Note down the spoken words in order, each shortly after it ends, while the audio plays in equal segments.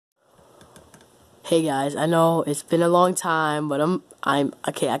Hey guys, I know it's been a long time, but I'm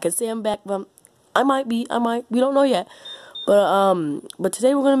okay. I can say I'm back, but I might. We don't know yet. But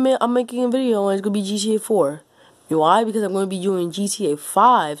today I'm making a video, and it's gonna be GTA 4. You know why? Because I'm gonna be doing GTA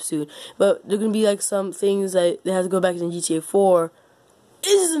 5 soon. But there's gonna be like some things that has to go back to GTA 4.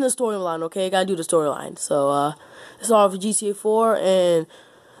 This isn't the storyline, okay? I gotta do the storyline. So it's all for GTA 4, and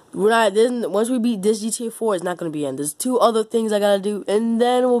once we beat this GTA 4, it's not gonna be end. There's two other things I gotta do, and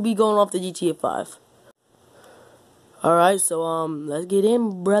then we'll be going off the GTA 5. Alright, so let's get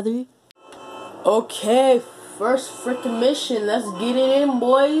in, brother. Okay, first freaking mission. Let's get it in,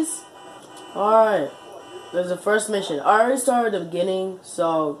 boys. Alright, there's the first mission. I already started the beginning,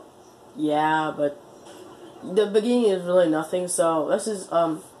 so yeah, but the beginning is really nothing, so let's just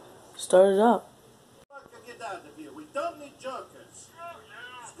start it up. Get out of here. We don't need jokers.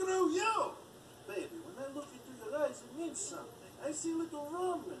 Screw you! Baby, when I look into your eyes, it means something. I see little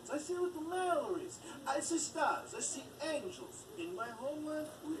Romans. I see little Mallories. I see stars. I see angels. In my homeland,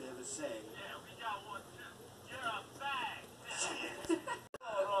 we have a saying. Yeah, we got one too. You're a bag.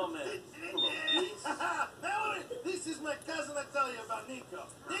 Oh, Roman. Mallory, this is my cousin I tell you about, Nico.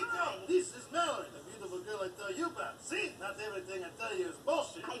 Nico, this is Mallory, the beautiful girl I tell you about. See, not everything I tell you is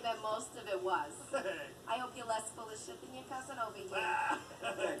bullshit. I bet most of it was. I hope you're less full of shit than your cousin over here.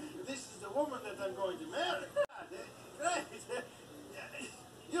 This is the woman that I'm going to marry. Great.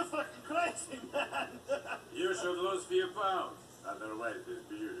 You're fucking crazy, man. You should lose few pounds. Otherwise, this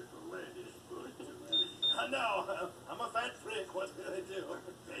beautiful lady is going to leave. I know. I'm a fat freak. What can I do?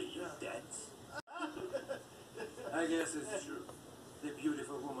 Pay your debts. I guess it's true. The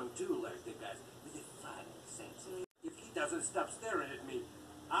beautiful woman too likes the guys with the fine sense. If he doesn't stop staring at me,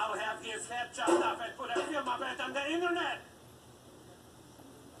 I'll have his head chopped off and put a film of it on the internet.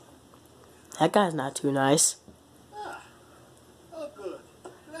 That guy's not too nice. Oh, good.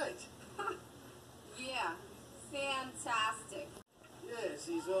 Great. Yeah, fantastic. Yes,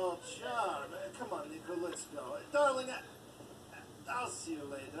 he's all charm. Come on, Nico, let's go. Darling, I'll see you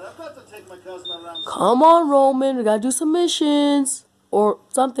later. I've got to take my cousin around. Come on, Roman. We gotta do some missions. Or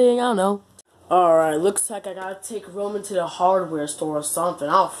something, I don't know. Alright, looks like I gotta take Roman to the hardware store or something.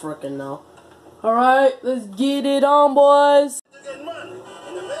 I don't frickin' know. Alright, let's get it on, boys. To get money.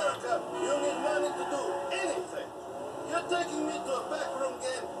 In America, you need money to do anything. You're taking me to a backroom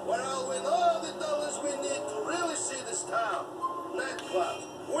game where I'll win all the dollars we need to really see this town. Nightclub,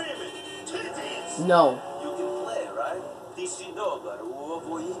 women, titties. No. You can play, right? DC Doga,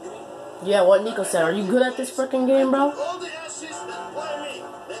 Uovo Igri. Yeah, what Nico said. Are you good at this frickin' game, bro? All the asses that play me,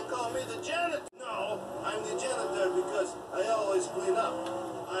 they call me the janitor. No, I'm the janitor because I always clean up.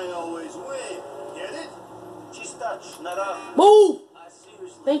 I always win. Get it? She's touched, not up. Move! I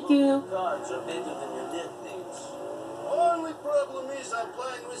seriously Thank you. cards are better than your dead things. Only problem is I'm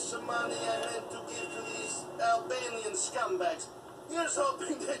playing with some money I meant to give to these Albanian scumbags. Here's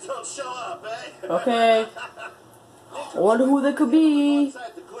hoping they don't show up, eh? Okay. I wonder who they could be.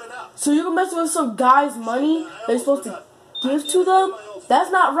 So you can mess with some guy's money that you're supposed to give to them?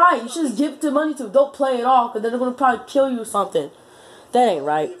 That's not right. You should just give the money to them. Don't play it off, because then they're going to probably kill you or something. That ain't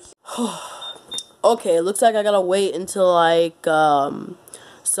right. Okay, it looks like I gotta wait until, like, some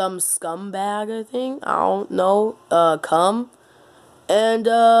scumbag, I think. I don't know. Come. And,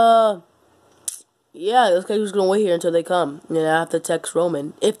 yeah, it looks like he's gonna wait here until they come. And I have to text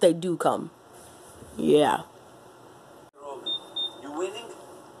Roman, if they do come. Yeah. Roman, you winning?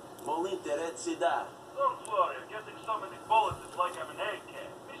 Molinte Rezzi da. Don't worry, I'm getting so many bullets, it's like I'm an AK.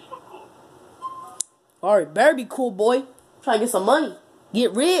 Mission cool. Alright, better be cool, boy. Try to get some money.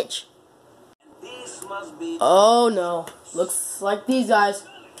 Get rich. This must be... Oh, no. Looks like these guys.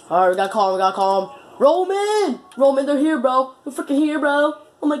 Alright, we gotta call him, Roman! Roman, they're here, bro. They're freaking here, bro.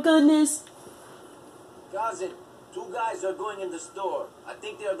 Oh, my goodness. Cousin, two guys are going in the store. I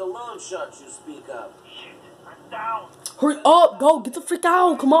think they are the loan sharks you speak of. Shit, I'm down. Hurry up, go. Get the freak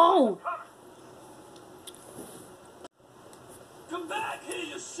out. Come on. Come back here,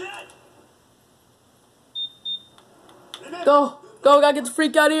 you shit! Go. Go, we gotta get the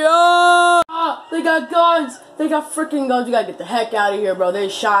freak out of here. Oh, they got guns. They got freaking guns. We gotta get the heck out of here, bro. They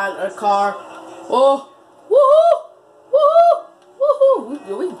shot our car. Oh. Woohoo.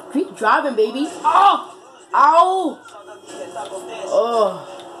 Woohoo. We keep driving, baby. Oh. Ow. Oh.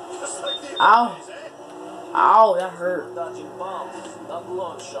 Ow. Ow, that hurt. Dodging bombs, not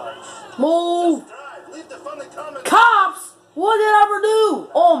loan sharks. Move. Leave the funny comment. Cops. What did I ever do?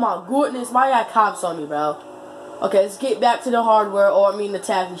 Oh, my goodness. Why got cops on me, bro? Okay, let's get back to the hardware, or I mean the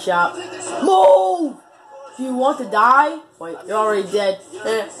taffy shop. Move! Do you want to die? Wait, you're already dead.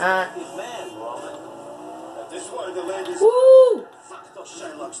 Big man, Roman. This one, the ladies. Woo! Fuck those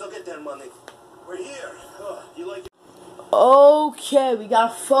Shylocks. They'll get their money. We're here. Do you like it? Okay, we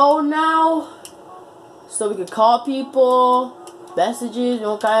got a phone now. So we could call people. Messages, we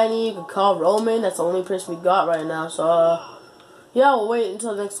don't got any. You can call Roman. That's the only person we got right now. So, yeah, we'll wait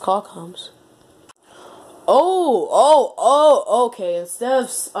until the next call comes. Okay. Instead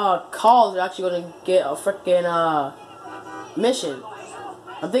of calls, we're actually gonna get a freaking mission.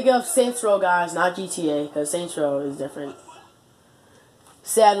 I'm thinking of Saints Row, guys, not GTA, because Saints Row is different.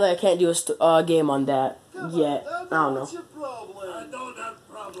 Sadly, I can't do a game on that yet. I don't know. What's your problem? I don't have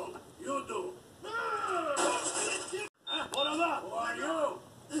problem. You do. What about? Who are you?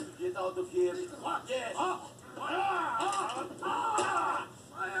 Get out of here. Yes.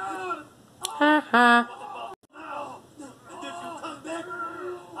 Haha. And if you come back,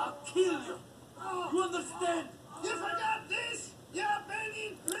 I'll kill you. You understand? You forgot this? You're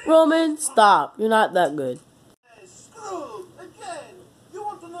banging please. Roman, stop. You're not that good. Screwed again. You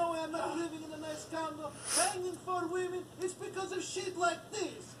want to know why I'm not living in a nice condo, banging for women? It's because of shit like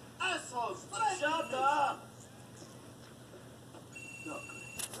this. Assholes. Shut up. Look,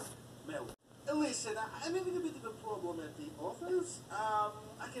 Mel. Listen, I'm having a bit of a problem at the office.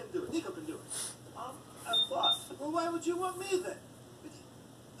 I can do it. Nico can do it. What? Well, why would you want me then?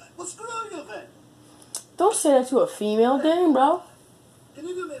 Well, screw you then. Don't say that to a female, dang, bro. Can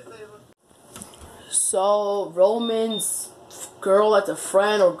you do me a favor? So, Roman's girl that's a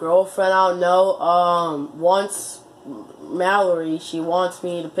friend or girlfriend, I don't know, wants Mallory. She wants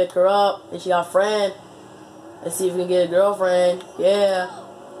me to pick her up, and she got a friend. Let's see if we can get a girlfriend. Yeah.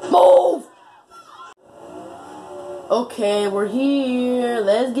 Move! Okay, we're here.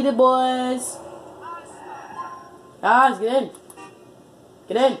 Let's get it, boys. Guys, get in.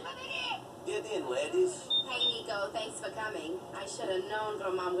 Get in. Get in, ladies. Hey, Nico, thanks for coming. I should have known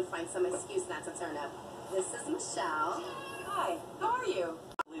Roman would find some excuse not to turn up. This is Michelle. Hi, how are you?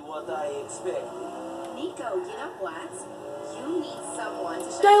 What I expected. Nico, you know what? You need someone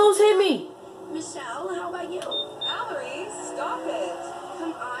to They almost hit me. Michelle, how about you? Valerie, stop it.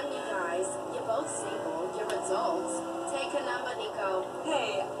 Come on, you guys. You're both single. You're adults. Take a number, Nico.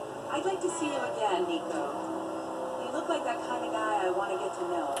 Hey, I'd like to see you again, Nico. You look like that kind of guy I want to get to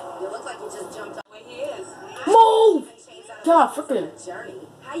know. You look like you just jumped off. Where he is. Move! God, God, frickin'. journey.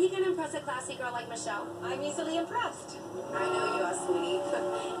 How you gonna impress a classy girl like Michelle? I'm easily impressed. I know you are, sweetie,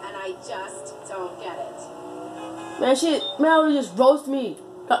 and I just don't get it. Man, Mallory just roast me.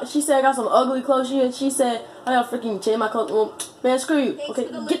 She said I got some ugly clothes. She said I gotta freaking change my clothes. Well, man, screw you. Okay,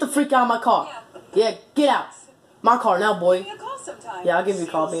 get the freak out of my car. Yeah, get out. My car now, boy. Give me a call sometime. Yeah, I'll give you a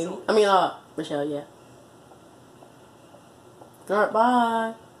call, baby. I mean, Michelle, yeah. Alright,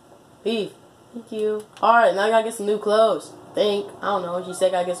 bye. Beef. Thank you. Alright, now I gotta get some new clothes. I don't know. She said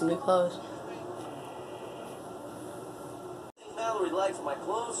I gotta get some new clothes. Mallory likes my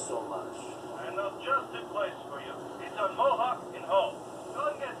clothes so much. I know just the place for you. It's on Mohawk in Hall. Go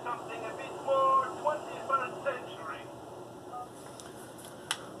and get something a bit more 21st century.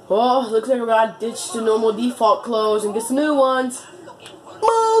 Well, looks like we gotta ditch the normal default clothes and get some new ones.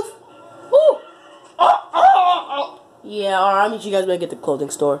 Move! Woo! Yeah, alright, I'll meet you guys when I get to the clothing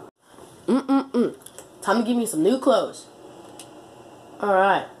store. Time to give me some new clothes.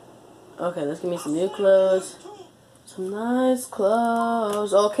 Alright. Okay, let's give me some new clothes. Some nice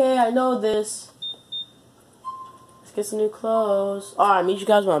clothes. Okay, I know this. Let's get some new clothes. Alright, meet you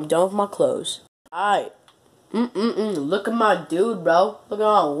guys when I'm done with my clothes. Alright. Look at my dude, bro. Look at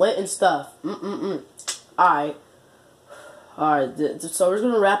all lit and stuff. Alright. Alright, so we're just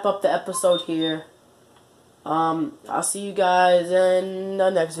gonna wrap up the episode here. I'll see you guys in the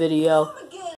next video.